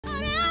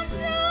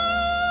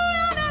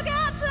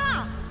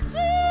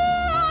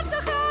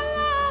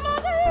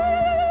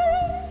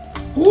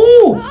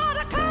Woo!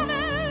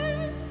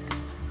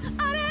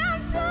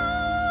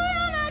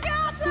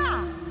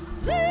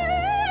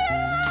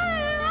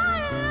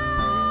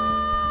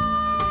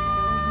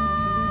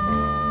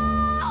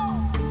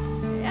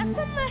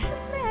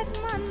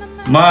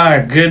 My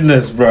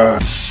goodness, bro.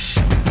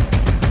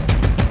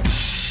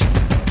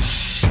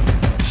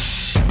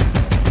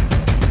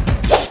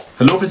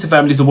 Hello friends and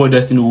family, so boy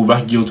Destiny, we're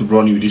back here to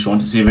bring you this. I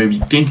want to say a very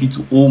big thank you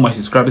to all my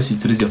subscribers. If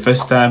today is your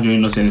first time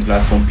joining us on the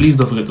platform, please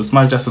don't forget to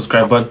smash that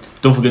subscribe button.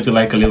 Don't forget to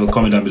like and leave a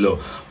comment down below.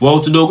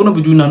 Well, today we're going to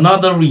be doing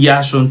another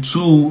reaction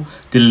to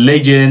the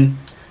legend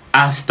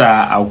ASTER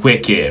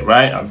AWEKE,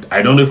 right?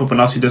 I don't know if I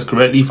pronounced this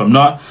correctly. If I'm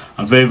not,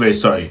 I'm very, very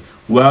sorry.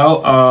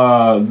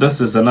 Well, this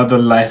is another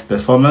live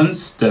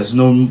performance. There's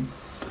no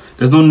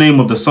name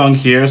of the song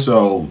here,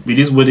 so it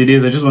is what it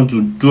is. I just want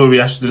to do a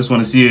reaction to this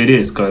one and see how it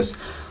is, because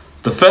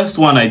the first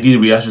one I did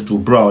reaction to,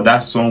 bro, that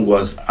song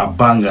was a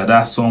banger.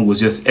 That song was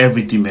just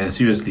everything, man.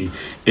 Seriously,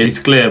 it's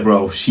clear,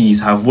 bro.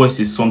 Her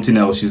voice is something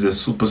else. She's a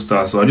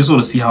superstar. So I just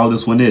want to see how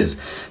this one is.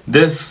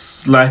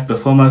 This live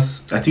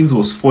performance, I think it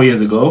was 4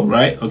 years ago,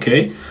 right?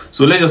 Okay,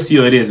 so let's just see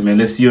how it is, man.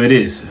 Let's see how it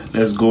is.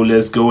 Let's go,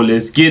 let's go,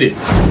 let's get it.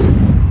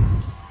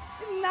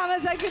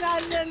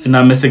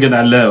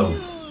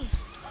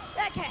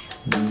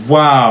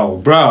 Wow,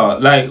 bro,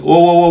 like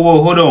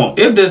whoa, hold on.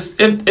 If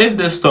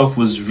this stuff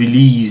was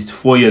released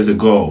 4 years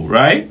ago,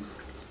 right?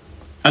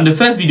 And the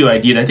first video I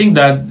did, I think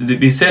that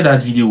they said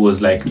that video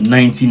was like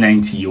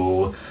 1990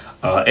 or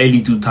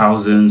early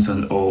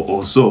 2000s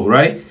or so,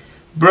 right?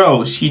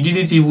 Bro, she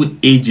didn't even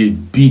age a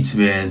bit,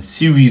 man.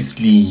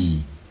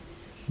 Seriously,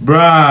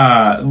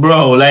 bro,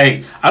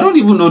 like I don't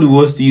even know the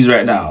words to use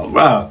right now,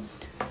 bro.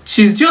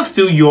 She's just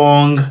still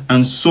young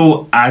and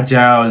so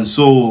agile and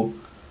so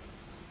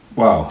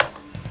wow.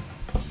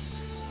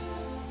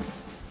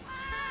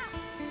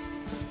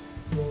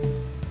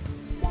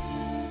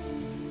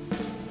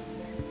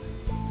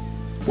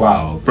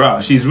 Wow,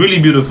 bro, she's really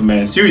beautiful,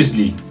 man.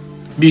 Seriously,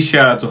 big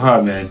shout out to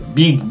her, man.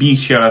 Big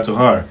shout out to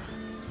her.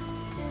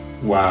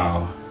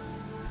 Wow.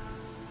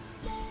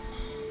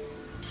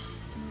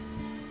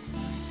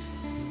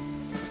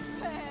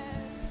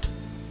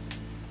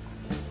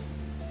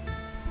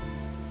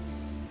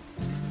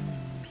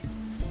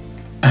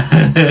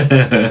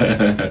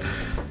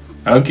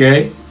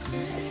 Okay.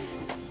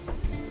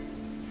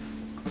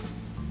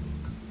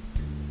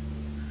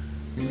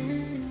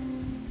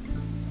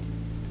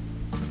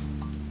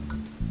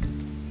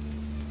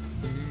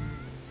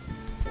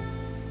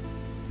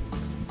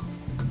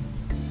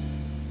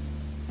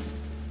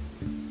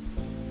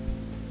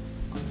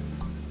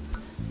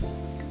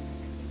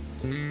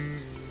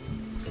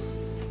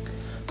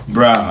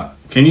 Bruh,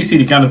 can you see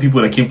the kind of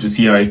people that came to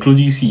see her?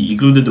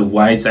 Included the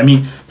whites. I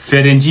mean,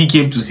 Ferengi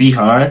came to see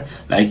her.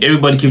 Like,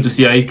 everybody came to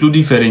see her,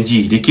 including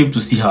Ferengi. They came to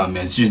see her,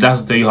 man. Seriously,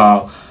 that's to tell you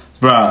how,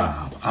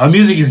 bruh, her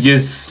music is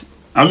just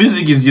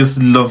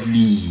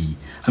lovely.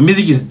 Her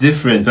music is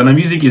different, and her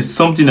music is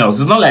something else.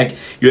 It's not like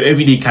your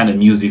everyday kind of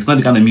music. It's not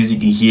the kind of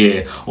music you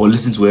hear or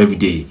listen to every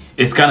day.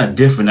 It's kind of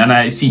different, and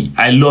I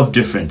love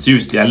different.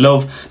 Seriously, I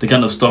love the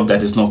kind of stuff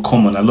that is not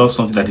common. I love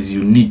something that is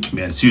unique,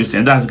 man. Seriously,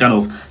 and that's the kind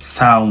of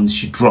sound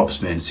she drops,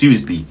 man.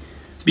 Seriously,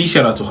 big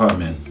shout out to her,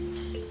 man.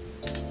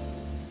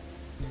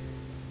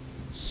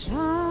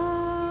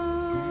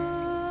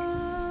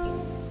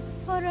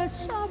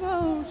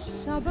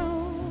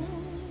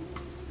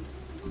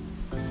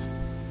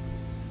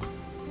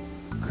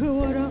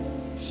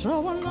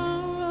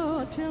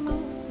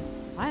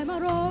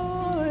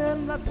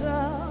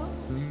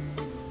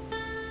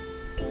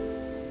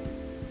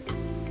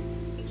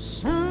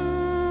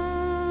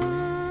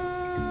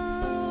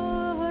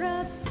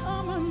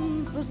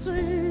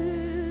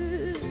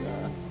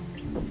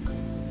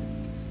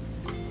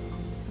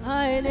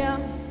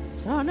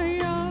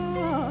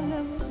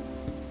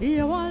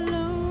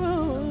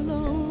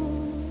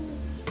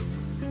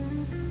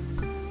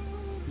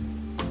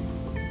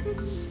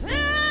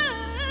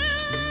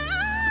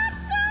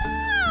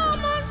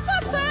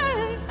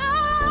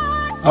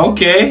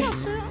 Okay.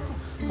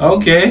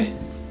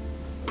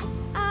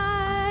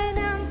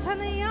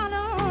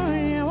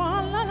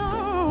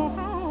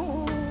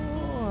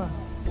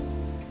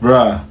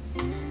 Bruh.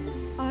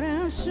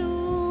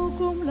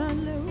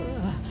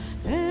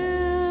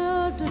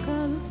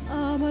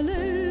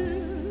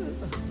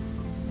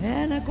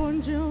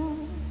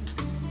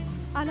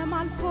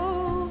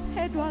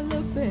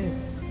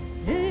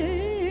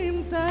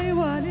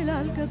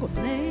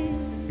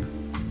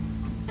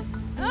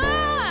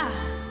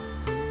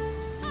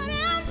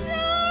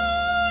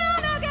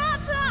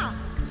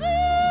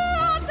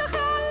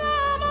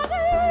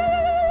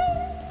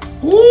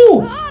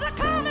 Ooh.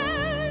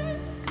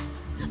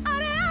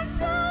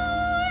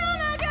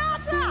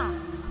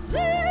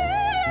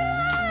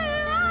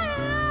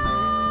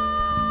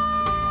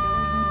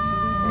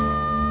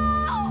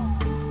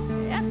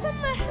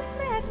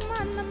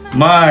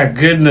 My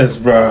goodness,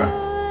 bro.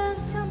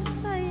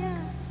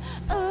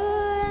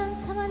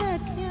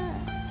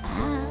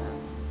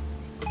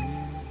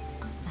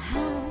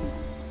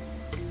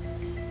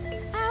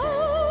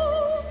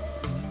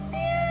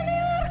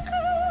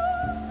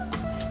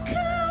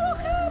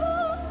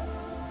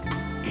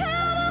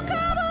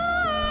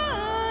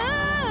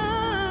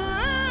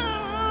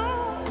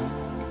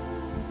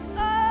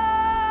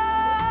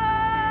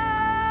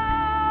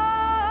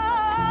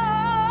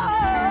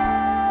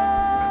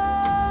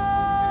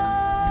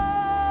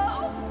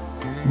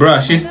 Bruh,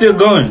 she's still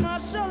going.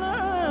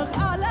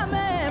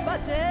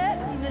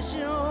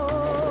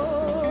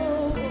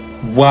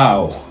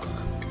 Wow.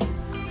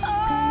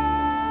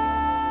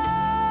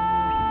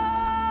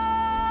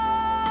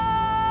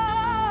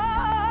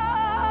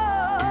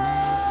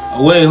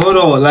 Wait, hold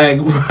on, like,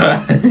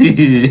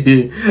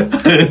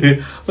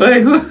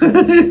 wait,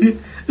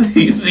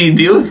 you see,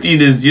 the whole thing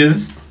is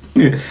just,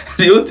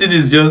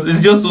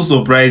 it's just so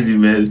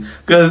surprising, man.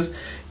 Because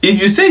if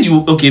you say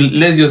okay,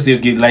 let's just say,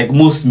 okay, like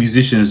most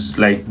musicians,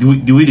 like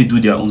the way they do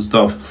their own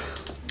stuff,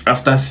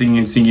 after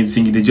singing,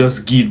 they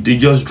just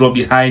drop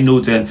the high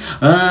note and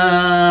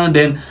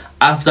then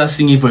after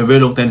singing for a very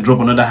long time, drop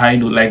another high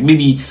note. Like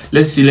maybe,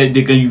 let's say, like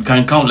you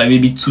can count like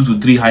maybe 2 to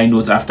 3 high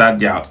notes after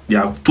their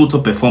total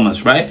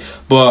performance, right?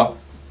 But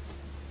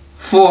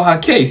for her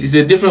case, it's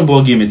a different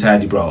ball game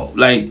entirely, bro.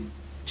 Like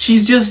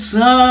she's just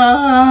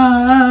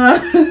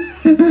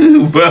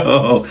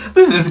bro,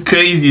 this is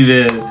crazy,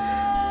 man.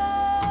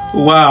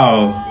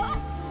 Wow.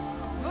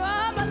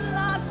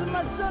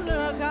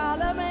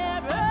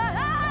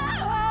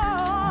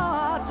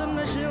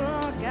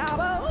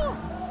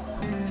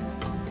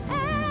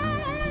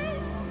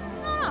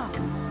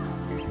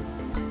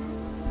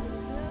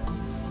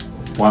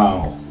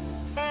 Wow.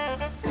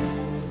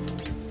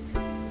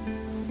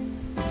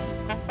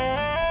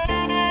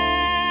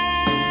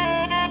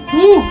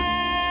 Whew.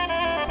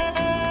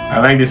 I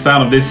like the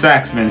sound of this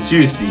sax, man.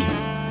 Seriously.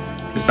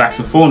 The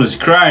saxophone is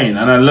crying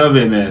and I love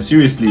it, man.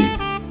 Seriously.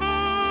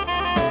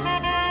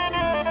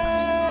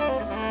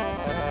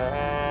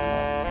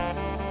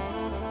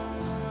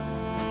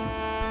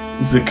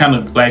 It's the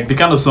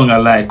kind of song I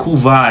like. Cool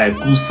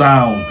vibe, cool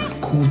sound,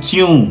 cool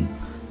tune.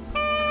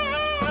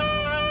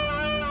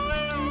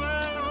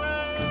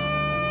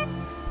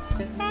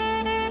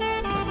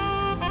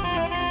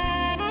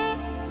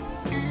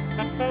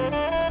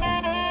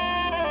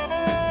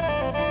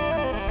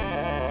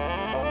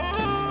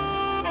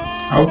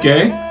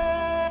 Okay.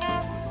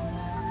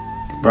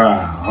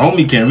 Bruh,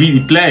 homie can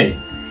really play.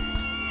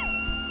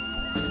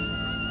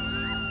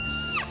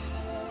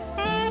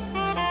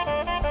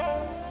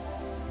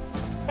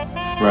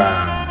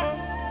 Bruh.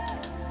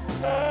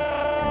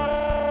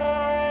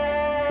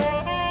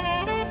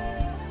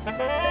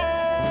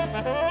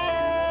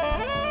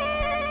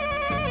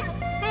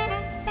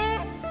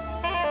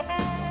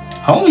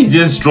 Homie's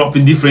just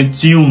dropping different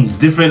tunes,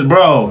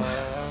 bro.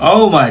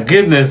 Oh my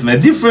goodness, man.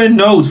 Different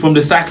notes from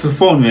the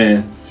saxophone,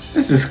 man.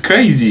 This is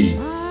crazy.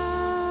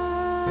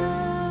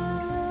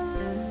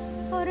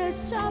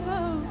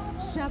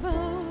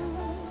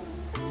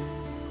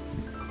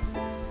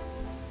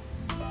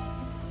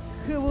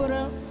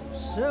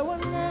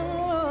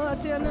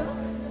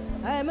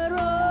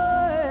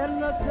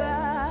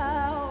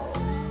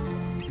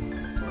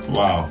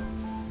 Wow.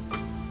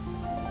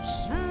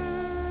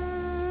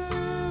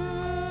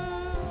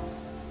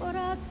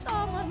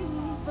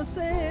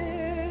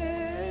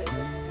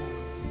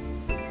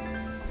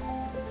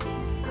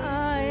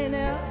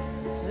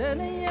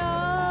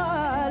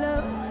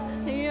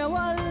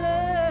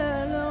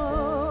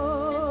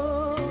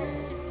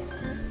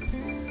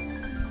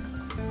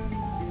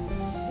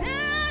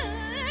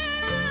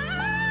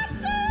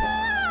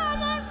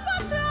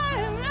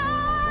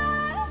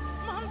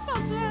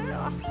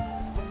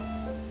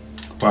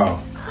 Wow.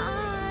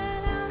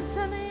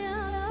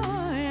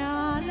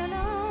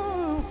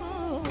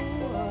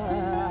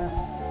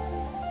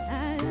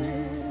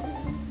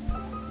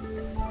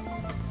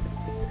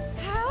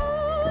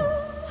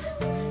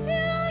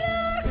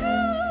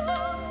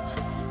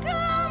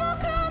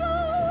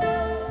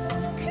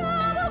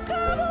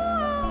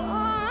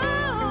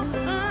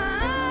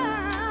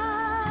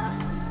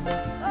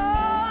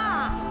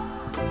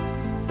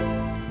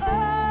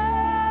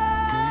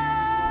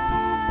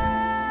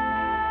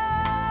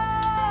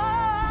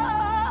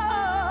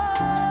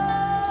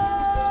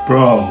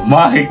 Bro,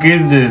 my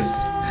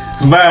goodness.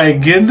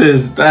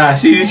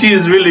 She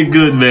is really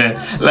good, man.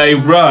 Like,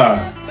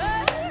 bruh.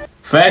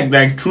 Fact,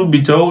 like, truth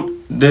be told,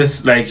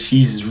 this, like,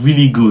 she's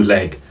really good.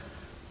 Like,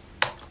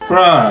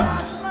 bruh.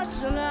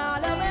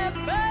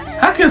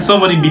 How can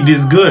somebody be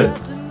this good?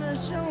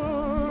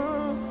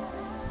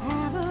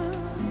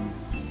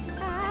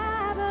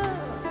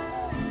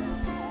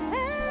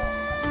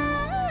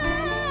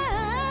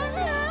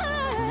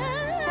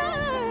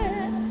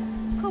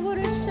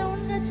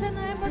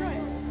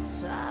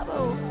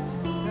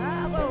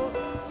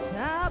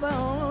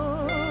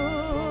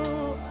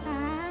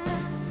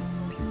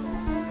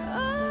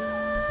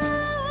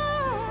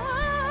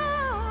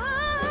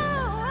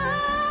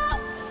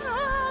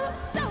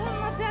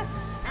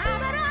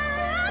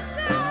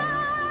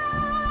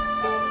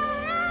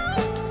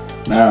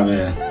 Nah,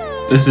 man,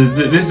 this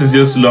is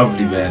just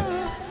lovely, man.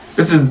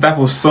 This is the type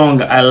of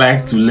song I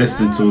like to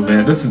listen to,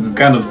 man. This is the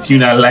kind of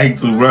tune I like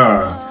to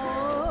run.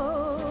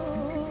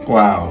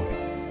 Wow,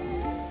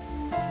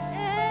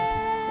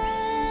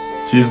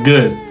 she's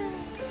good.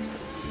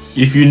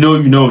 If you know,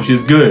 you know.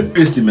 She's good.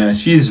 Seriously, man,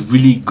 she's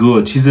really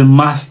good. She's a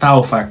master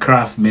of her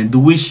craft, man. The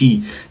way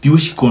she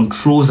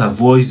controls her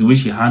voice, the way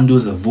she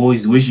handles her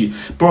voice, the way she,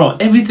 bro,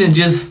 everything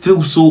just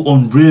feels so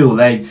unreal.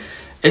 Like,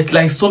 it's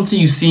like something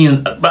you see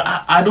in, but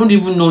I don't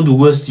even know the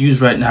words to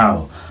use right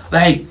now.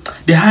 Like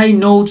the high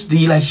notes,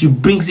 like she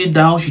brings it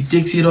down, she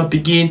takes it up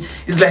again.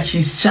 It's like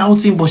she's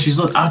shouting, but she's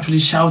not actually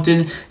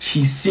shouting.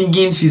 She's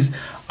singing. She's,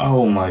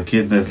 oh my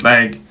goodness.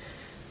 Like,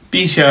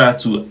 big shout out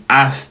to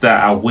ASTER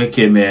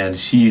AWEKE, man.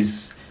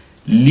 She's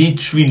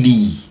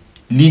literally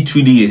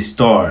a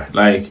star.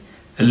 Like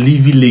a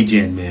living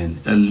legend, man.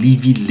 A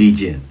living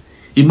legend.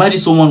 Imagine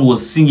someone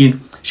was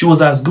singing. She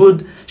was as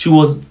good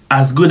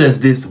as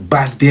this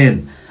back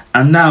then,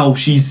 and now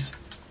she's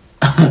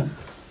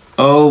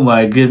oh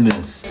my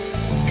goodness.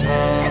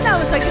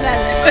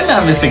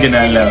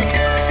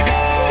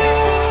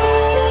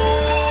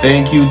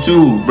 Thank you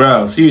too,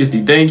 bro.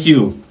 Seriously, thank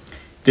you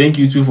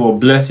too for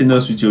blessing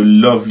us with your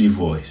lovely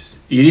voice.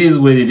 It is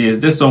what it is.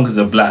 This song is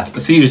a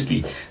blast.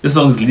 Seriously, this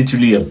song is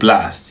literally a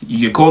blast.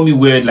 You can call me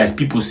weird, like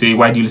people say,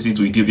 why do you listen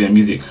to Ethiopian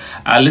music?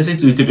 I listen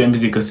to Ethiopian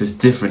music because it's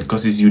different,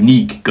 because it's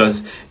unique,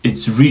 because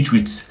it's rich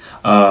with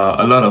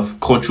a lot of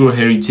cultural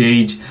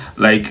heritage.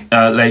 Like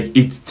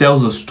it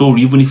tells a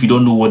story. Even if you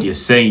don't know what you're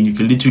saying, you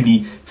can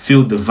literally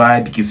feel the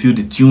vibe, you can feel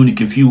the tune, you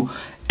can feel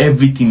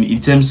everything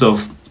in terms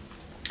of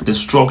the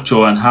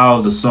structure and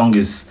how the song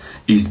is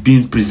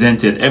being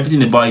presented.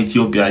 Everything about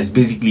Ethiopia is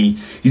basically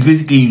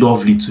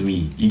lovely to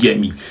me. You get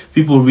me?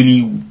 People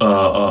really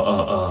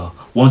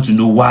want to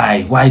know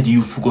why do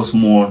you focus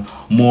more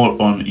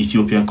on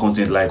Ethiopian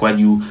content? Like, why do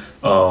you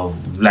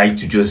like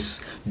to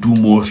just do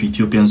more of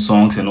Ethiopian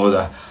songs and all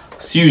that?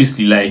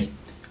 Seriously, like,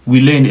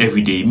 we learn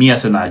every day. Me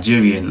as a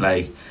Nigerian,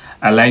 like,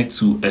 I like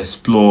to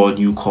explore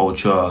new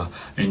culture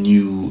and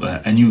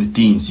new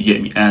things. You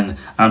get me? And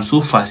I'm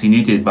so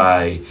fascinated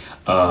by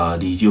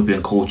the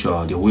Ethiopian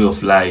culture, their way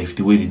of life,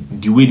 the way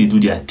they do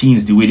their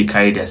things, the way they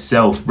carry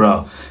themselves,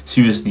 bro.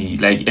 Seriously,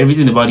 like,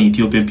 everything about the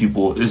Ethiopian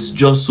people is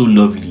just so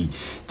lovely.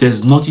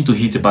 There's nothing to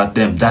hate about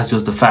them. That's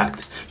just the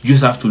fact. You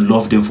just have to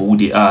love them for who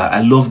they are.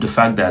 I love the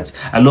fact that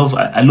I love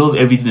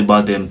everything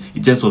about them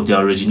in terms of their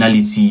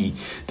originality,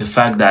 the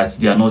fact that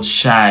they are not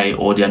shy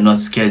or they are not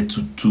scared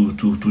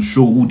to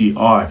show who they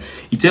are.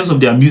 In terms of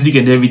their music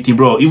and everything,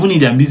 bro, even in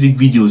their music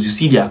videos, you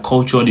see their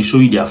culture. They show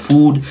you their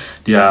food,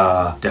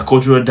 their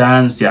cultural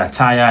dance, their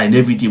attire and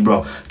everything,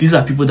 bro. These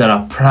are people that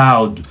are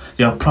proud.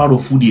 They are proud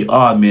of who they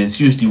are, man.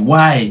 Seriously,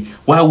 why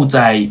would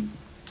I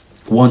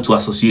want to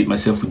associate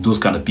myself with those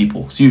kind of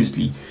people?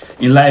 Seriously,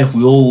 in life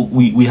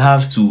we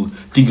have to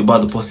think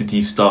about the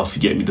positive stuff,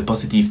 you get me, the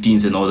positive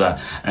things and all that.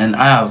 And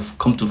I have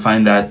come to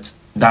find that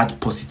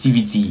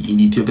positivity in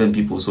Ethiopian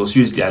people. So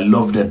seriously, I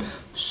love them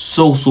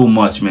so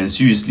much, man.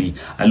 Seriously,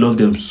 I love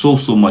them so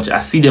much.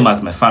 I see them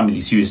as my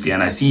family, seriously,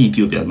 and I see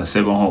Ethiopia as my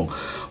second home.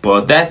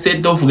 But that's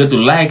it. Don't forget to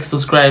like,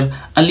 subscribe,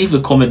 and leave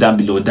a comment down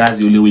below. That's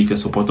the only way you can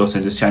support us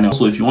in this channel.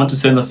 So if you want to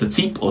send us a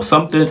tip or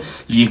something,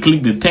 you can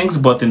click the thanks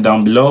button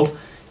down below.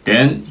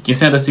 Then you can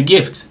send us a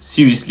gift,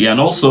 seriously. And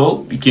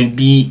also, you can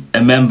be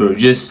a member.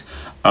 Just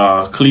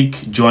click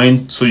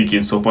join so you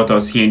can support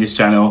us here in this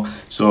channel,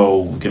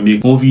 so we can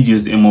make more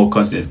videos and more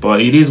content.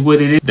 But it is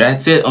what it is.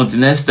 That's it. Until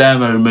next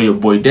time, I remember your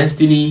boy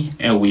Destiny,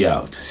 and we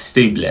out.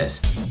 Stay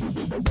blessed.